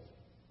his name.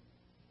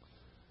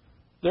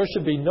 There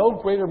should be no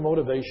greater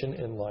motivation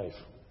in life.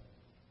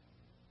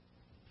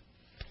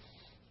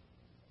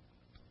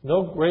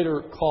 No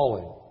greater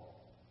calling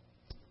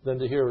than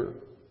to hear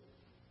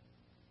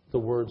the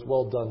words,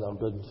 well done, thou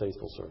good and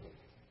faithful servant.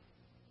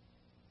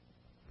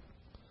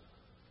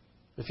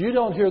 If you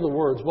don't hear the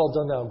words, well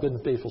done, thou good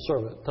and faithful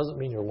servant, it doesn't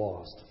mean you're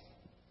lost.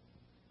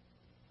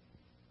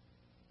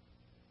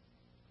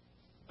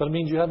 But it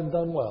means you haven't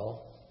done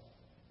well,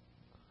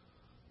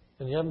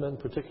 and you haven't been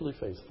particularly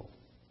faithful.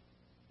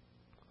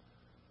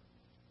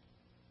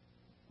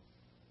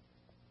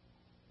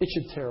 It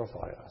should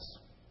terrify us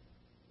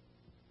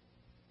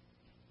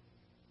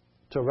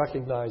to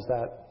recognize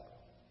that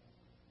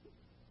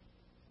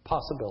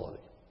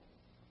possibility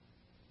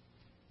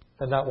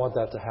and not want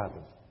that to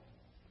happen.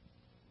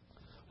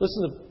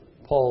 Listen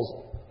to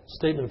Paul's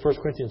statement in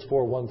 1 Corinthians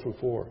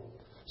 4:1-4.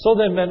 So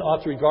then men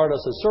ought to regard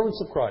us as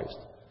servants of Christ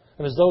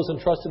and as those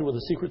entrusted with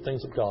the secret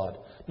things of God.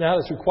 Now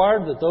it is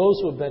required that those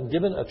who have been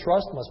given a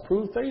trust must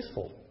prove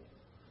faithful.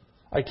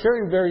 I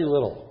carry very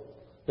little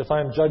if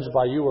I am judged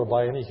by you or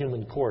by any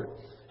human court.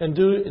 And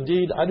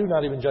indeed, I do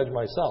not even judge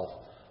myself.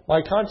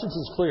 My conscience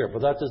is clear,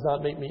 but that does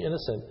not make me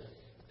innocent.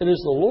 It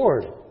is the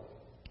Lord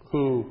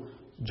who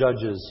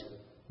judges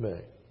me.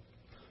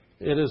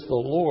 It is the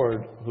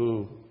Lord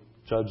who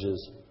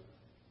judges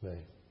me.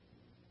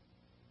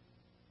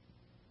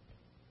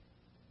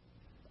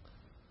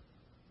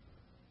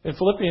 In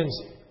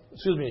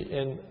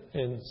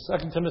in 2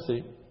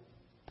 Timothy,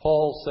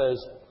 Paul says,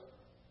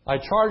 I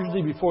charge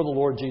thee before the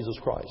Lord Jesus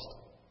Christ.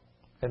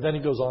 And then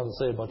he goes on to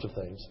say a bunch of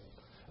things.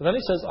 And then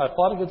he says, I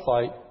fought a good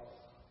fight.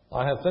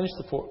 I have finished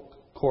the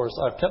course.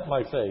 I've kept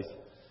my faith.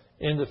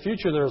 In the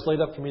future there is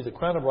laid up for me the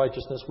crown of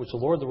righteousness, which the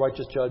Lord, the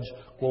righteous judge,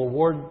 will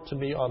award to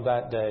me on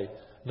that day.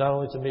 Not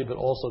only to me, but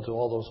also to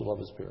all those who love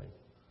his appearing.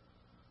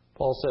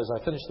 Paul says,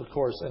 I finished the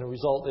course, and the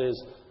result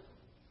is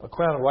a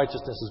crown of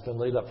righteousness has been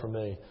laid up for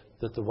me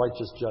that the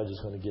righteous judge is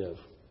going to give.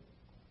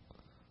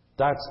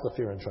 That's the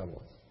fear and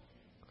trembling.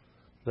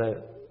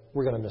 That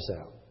we're going to miss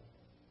out.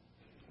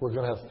 We're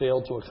going to have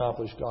failed to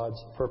accomplish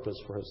God's purpose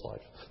for his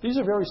life. These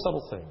are very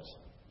subtle things.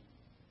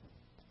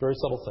 Very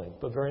subtle things,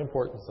 but very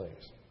important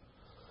things.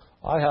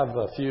 I have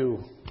a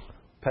few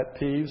pet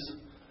peeves,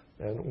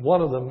 and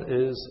one of them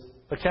is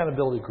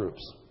accountability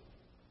groups.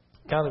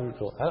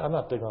 I'm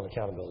not big on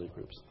accountability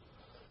groups.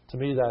 To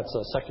me, that's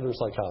secular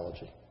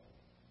psychology.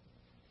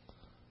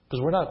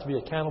 Because we're not to be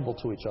accountable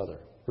to each other.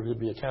 We're to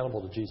be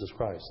accountable to Jesus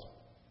Christ.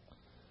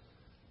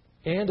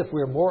 And if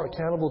we're more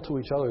accountable to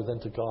each other than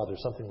to God,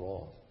 there's something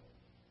wrong.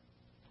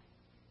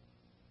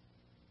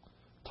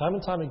 Time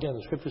and time again,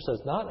 the Scripture says,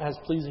 not as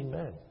pleasing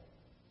men.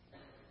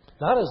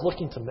 Not as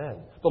looking to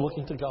men, but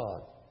looking to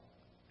God.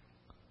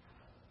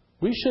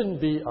 We shouldn't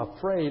be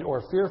afraid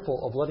or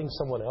fearful of letting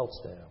someone else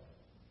down.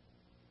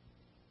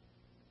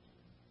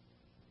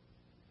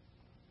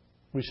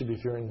 We should be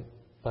fearing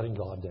letting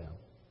God down.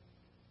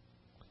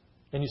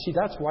 And you see,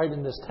 that's right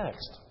in this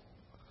text.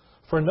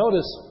 For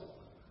notice,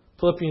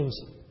 Philippians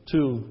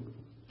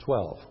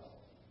 2:12.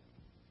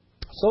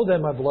 So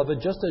then, my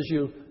beloved, just as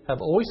you have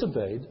always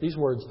obeyed, these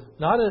words,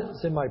 not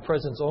as in my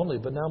presence only,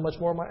 but now much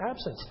more in my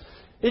absence.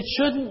 It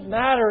shouldn't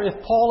matter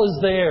if Paul is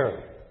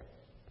there.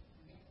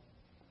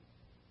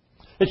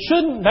 It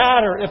shouldn't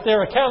matter if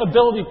their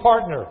accountability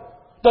partner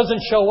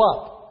doesn't show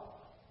up.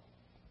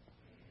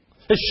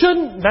 It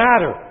shouldn't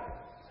matter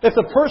if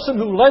the person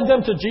who led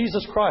them to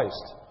Jesus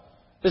Christ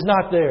is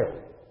not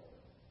there.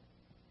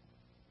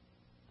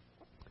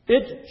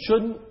 It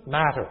shouldn't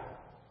matter.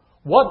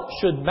 What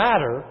should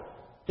matter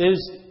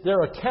is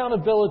their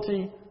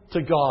accountability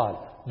to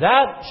God.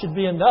 That should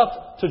be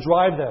enough to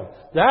drive them.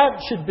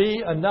 That should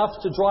be enough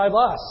to drive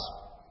us.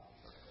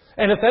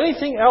 And if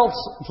anything else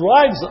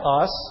drives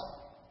us,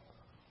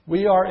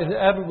 we are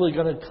inevitably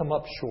going to come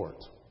up short.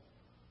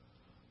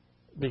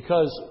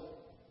 Because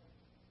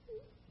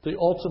the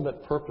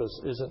ultimate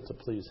purpose isn't to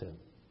please Him.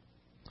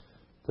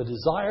 The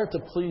desire to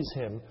please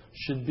Him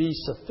should be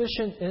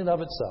sufficient in and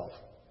of itself,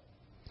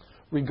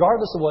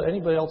 regardless of what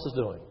anybody else is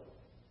doing.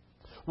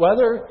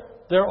 Whether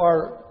there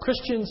are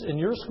Christians in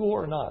your school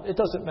or not, it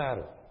doesn't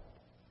matter.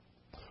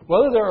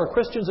 Whether there are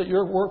Christians at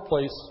your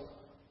workplace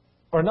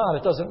or not,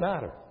 it doesn't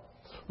matter.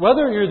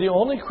 Whether you're the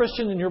only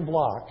Christian in your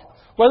block,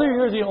 whether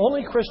you're the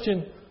only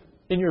Christian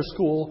in your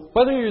school,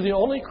 whether you're the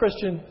only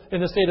Christian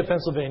in the state of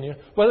Pennsylvania,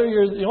 whether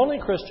you're the only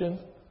Christian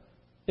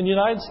in the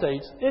United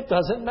States, it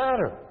doesn't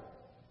matter.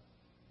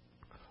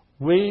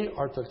 We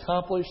are to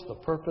accomplish the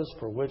purpose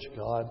for which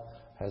God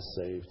has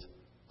saved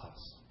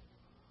us.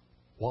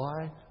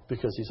 Why?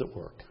 Because He's at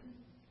work.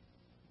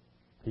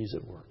 He's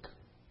at work.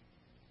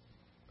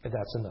 And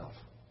that's enough.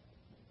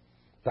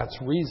 That's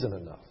reason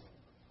enough.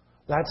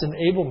 That's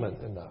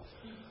enablement enough.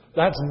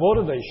 That's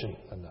motivation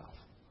enough.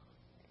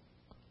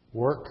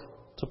 Work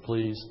to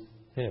please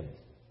Him.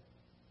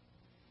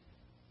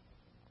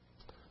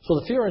 So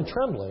the fear and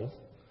trembling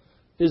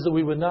is that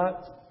we would not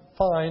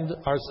find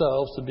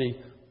ourselves to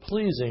be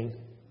pleasing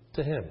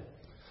to Him.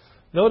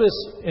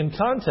 Notice in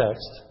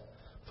context,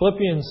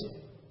 Philippians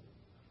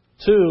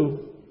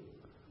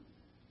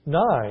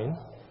 2:9,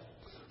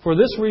 for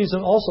this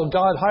reason also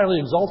God highly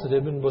exalted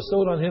Him and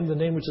bestowed on Him the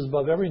name which is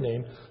above every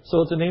name,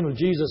 so that the name of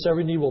Jesus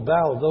every knee will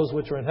bow, of those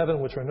which are in heaven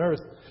and which are on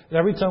earth, and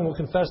every tongue will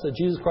confess that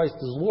Jesus Christ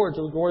is Lord,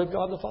 to the glory of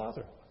God the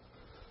Father.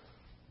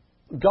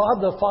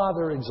 God the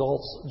Father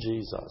exalts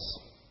Jesus.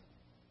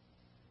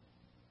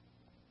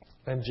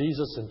 And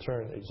Jesus in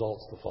turn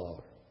exalts the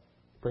Father.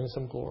 Brings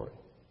Him glory.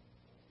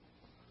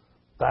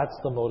 That's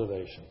the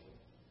motivation.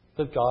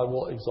 That God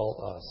will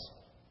exalt us.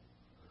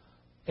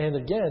 And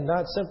again,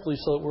 not simply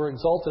so that we're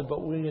exalted,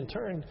 but we in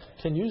turn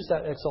can use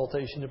that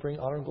exaltation to bring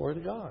honor and glory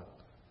to God.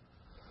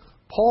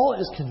 Paul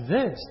is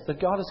convinced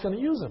that God is going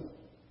to use him.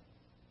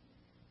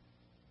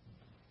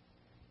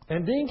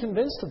 And being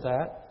convinced of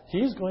that,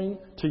 he's going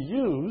to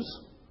use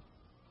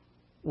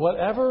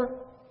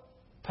whatever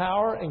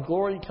power and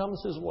glory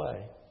comes his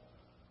way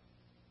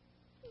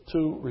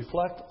to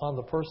reflect on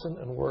the person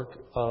and work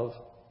of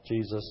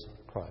Jesus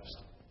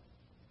Christ.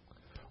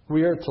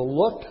 We are to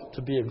look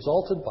to be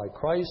exalted by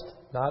Christ,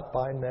 not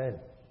by men.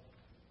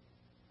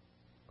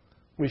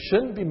 We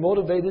shouldn't be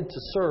motivated to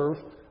serve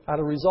as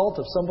a result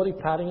of somebody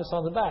patting us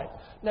on the back.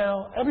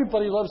 Now,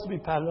 everybody loves to be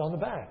patted on the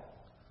back.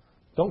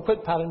 Don't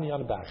quit patting me on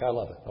the back. I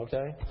love it,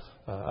 okay?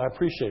 I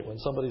appreciate when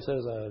somebody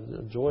says, I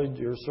enjoyed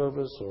your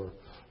service or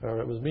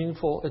it was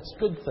meaningful. It's a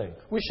good thing.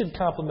 We should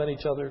compliment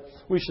each other.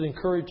 We should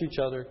encourage each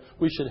other.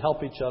 We should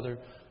help each other.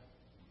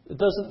 It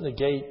doesn't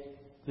negate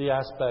the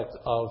aspect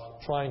of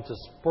trying to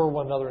spur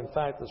one another. In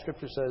fact, the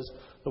Scripture says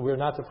that we are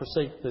not to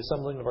forsake the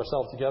assembling of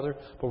ourselves together,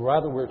 but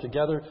rather we're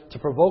together to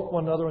provoke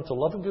one another into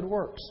love and good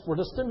works. We're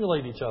to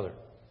stimulate each other.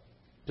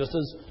 Just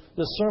as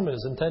this sermon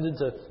is intended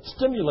to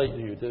stimulate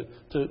you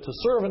to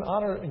serve and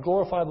honor and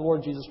glorify the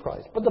Lord Jesus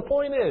Christ. But the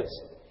point is,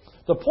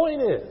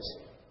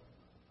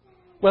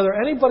 whether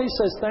anybody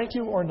says thank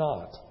you or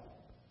not,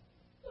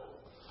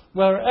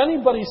 whether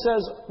anybody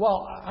says,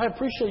 well, I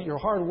appreciate your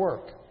hard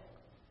work.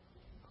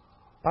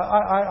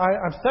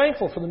 I'm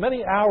thankful for the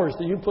many hours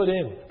that you put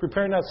in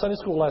preparing that Sunday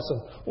school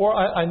lesson. Or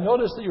I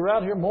noticed that you're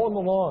out here mowing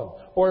the lawn.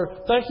 Or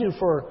thank you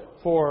for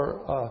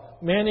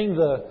manning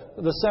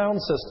the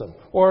sound system.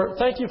 Or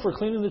thank you for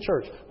cleaning the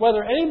church.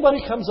 Whether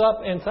anybody comes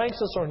up and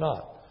thanks us or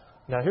not.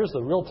 Now here's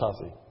the real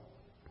toughie.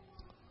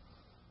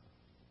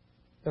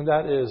 And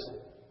that is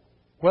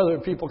whether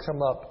people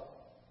come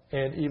up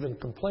and even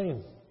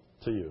complain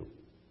to you.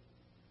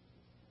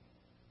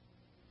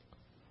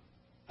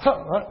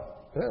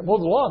 Yeah,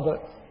 mowed the lawn,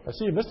 but I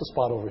see you missed a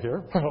spot over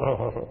here.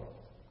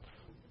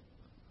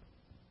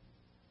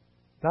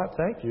 Not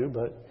thank you,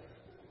 but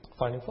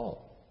finding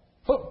fault.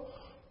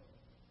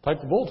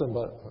 Typed the bulletin,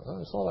 but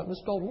I saw that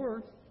misspelled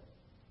word.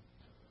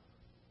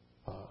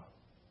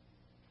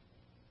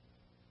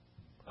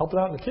 Helping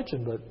out in the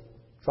kitchen, but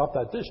dropped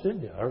that dish,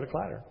 didn't you? I heard a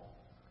clatter.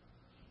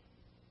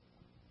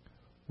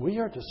 We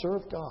are to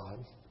serve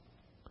God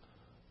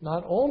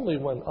not only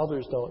when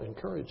others don't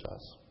encourage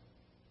us,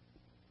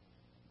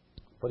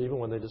 but even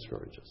when they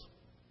discourage us.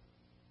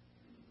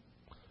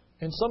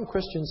 And some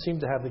Christians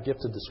seem to have the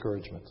gift of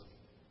discouragement.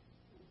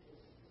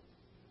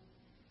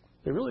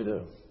 They really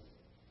do.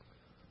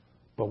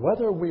 But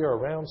whether we are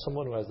around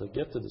someone who has the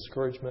gift of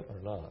discouragement or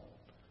not,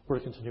 we're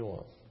to continue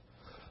on.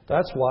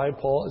 That's why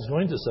Paul is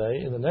going to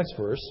say in the next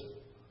verse,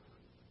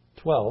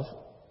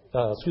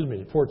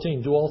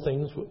 14, do all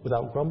things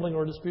without grumbling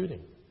or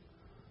disputing.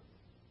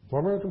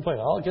 Murmur and complain.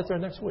 I'll get there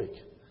next week.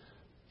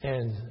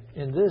 And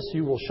in this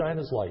you will shine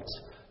as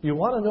lights. You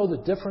want to know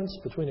the difference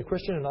between a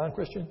Christian and a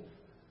non-Christian?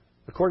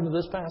 According to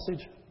this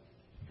passage,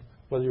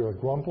 whether you're a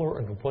grumbler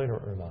and complainer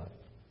or not.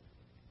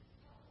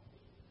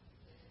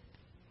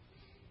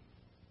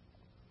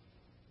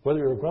 Whether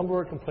you're a grumbler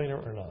or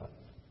complainer or not.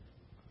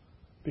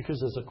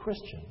 Because as a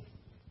Christian,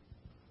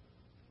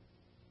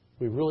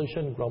 we really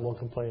shouldn't grumble and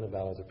complain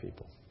about other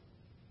people.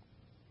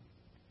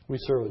 We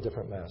serve a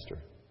different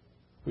master.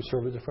 We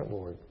serve a different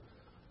Lord.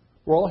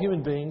 We're all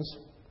human beings.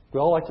 We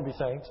all like to be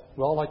thanked.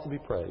 We all like to be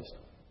praised.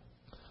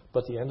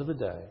 But at the end of the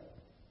day,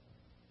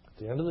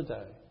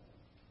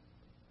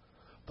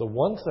 the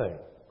one thing,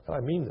 and I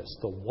mean this,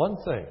 the one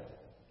thing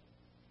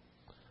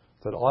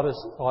that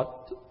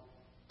ought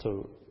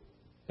to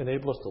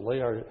enable us to lay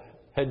our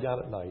head down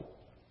at night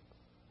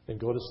and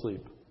go to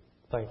sleep,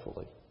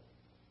 thankfully,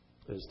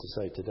 is to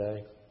say,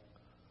 today,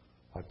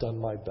 I've done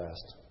my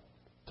best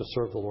to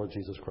serve the Lord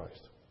Jesus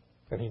Christ.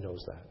 And He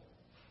knows that.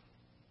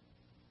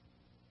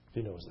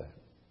 He knows that.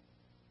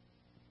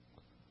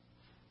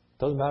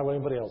 Doesn't matter what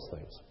anybody else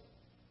thinks.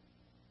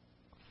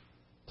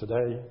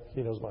 Today,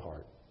 He knows my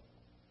heart.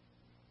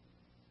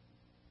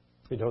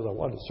 He knows I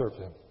want to serve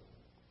Him.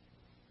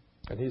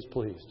 And He's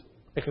pleased.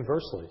 And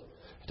conversely,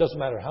 it doesn't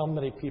matter how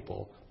many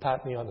people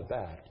pat me on the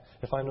back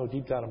if I know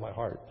deep down in my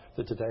heart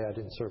that today I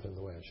didn't serve Him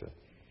the way I should.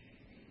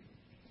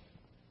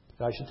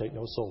 And I should take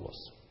no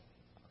solace.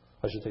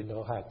 I should take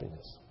no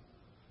happiness.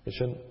 I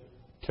shouldn't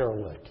care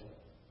a lick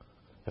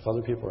if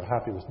other people are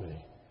happy with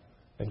me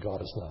and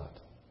God is not.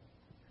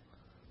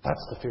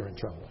 That's the fear and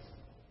trembling.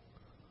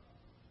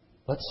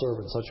 Let's serve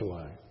in such a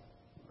way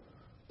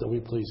that we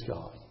please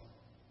God.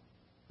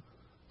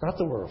 Not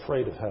that we're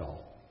afraid of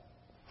hell,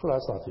 for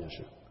that's not the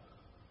issue.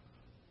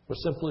 We're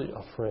simply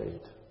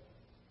afraid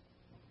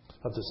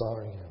of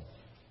dishonoring Him.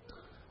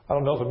 I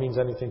don't know if it means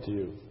anything to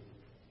you,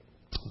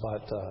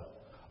 but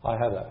I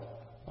had a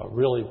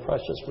really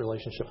precious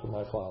relationship with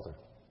my father.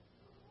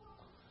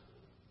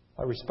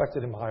 I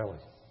respected him highly.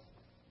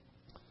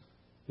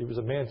 He was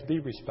a man to be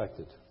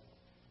respected.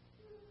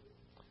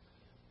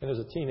 And as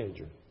a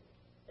teenager,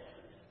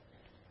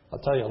 I'll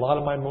tell you, a lot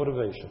of my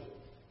motivation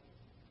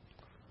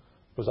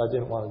was I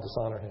didn't want to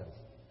dishonor him.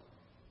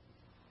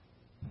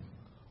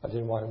 I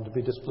didn't want him to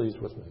be displeased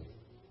with me.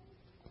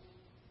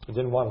 I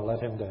didn't want to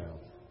let him down.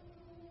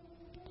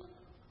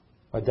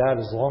 My dad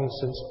is long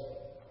since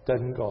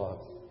dead and gone,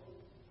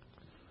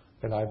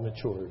 and I've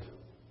matured.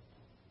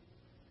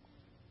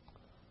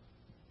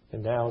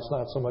 And now it's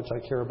not so much I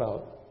care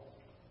about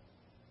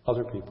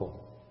other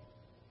people.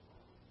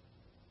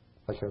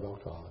 I care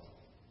about God.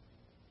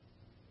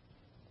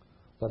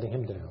 Letting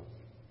Him down.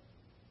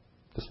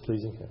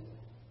 Displeasing Him.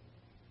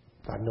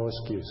 I have no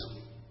excuse.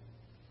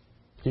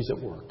 He's at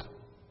work.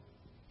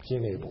 He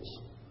enables.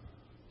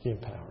 He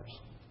empowers.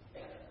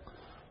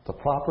 The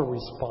proper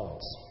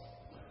response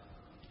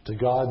to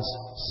God's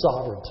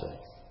sovereignty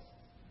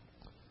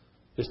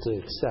is to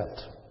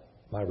accept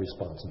my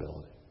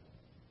responsibility.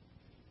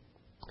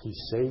 He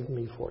saved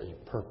me for a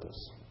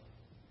purpose.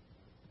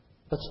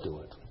 Let's do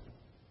it.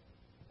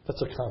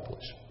 Let's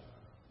accomplish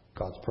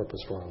God's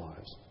purpose for our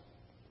lives.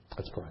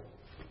 Let's pray.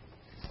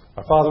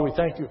 Our Father, we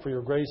thank you for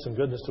your grace and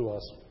goodness to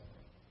us.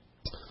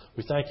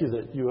 We thank you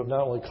that you have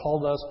not only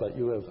called us, but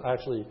you have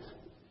actually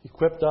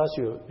equipped us,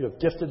 you have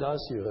gifted us,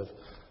 you have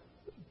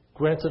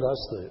granted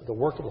us the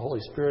work of the Holy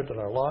Spirit in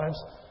our lives,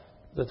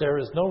 that there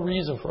is no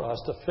reason for us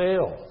to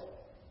fail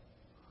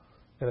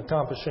in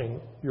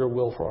accomplishing your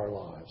will for our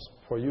lives.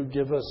 For you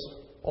give us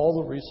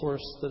all the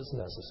resource that is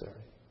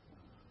necessary.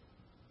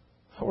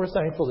 We're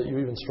thankful that you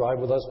even strive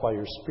with us by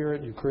your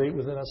Spirit. You create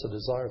within us a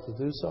desire to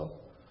do so.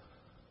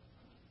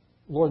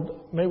 Lord,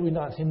 may we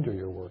not hinder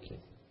your working.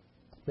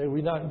 May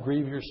we not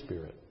grieve your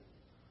Spirit.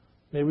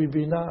 May we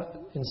be not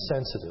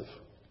insensitive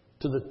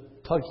to the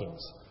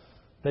tuggings.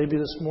 Maybe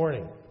this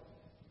morning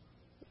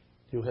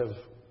you have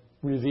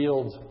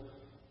revealed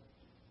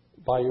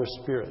by your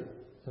Spirit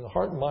in the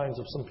heart and minds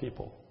of some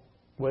people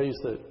ways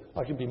that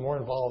I could be more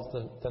involved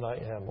than I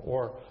am,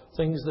 or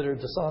things that are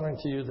dishonoring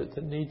to you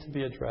that need to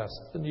be addressed,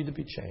 that need to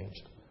be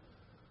changed.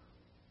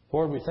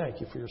 Lord, we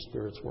thank you for your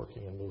Spirit's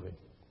working and moving.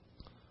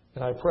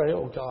 And I pray,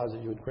 oh God,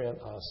 that you would grant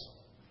us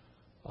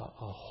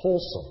a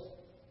wholesome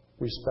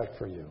respect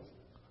for you,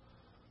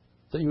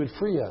 that you would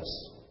free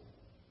us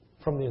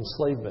from the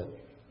enslavement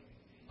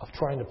of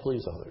trying to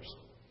please others,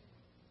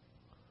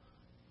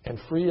 and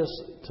free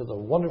us to the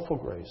wonderful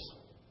grace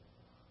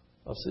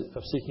of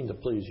seeking to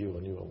please you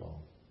and you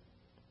alone.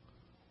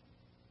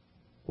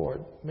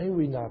 Lord, may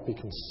we not be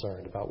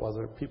concerned about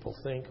whether people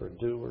think or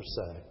do or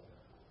say.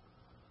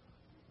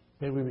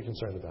 May we be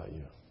concerned about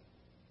you.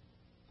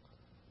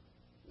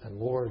 And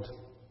Lord,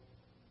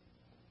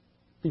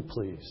 be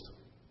pleased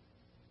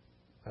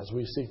as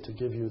we seek to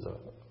give you the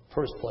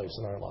first place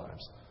in our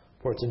lives.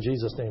 For it's in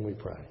Jesus' name we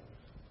pray.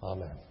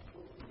 Amen.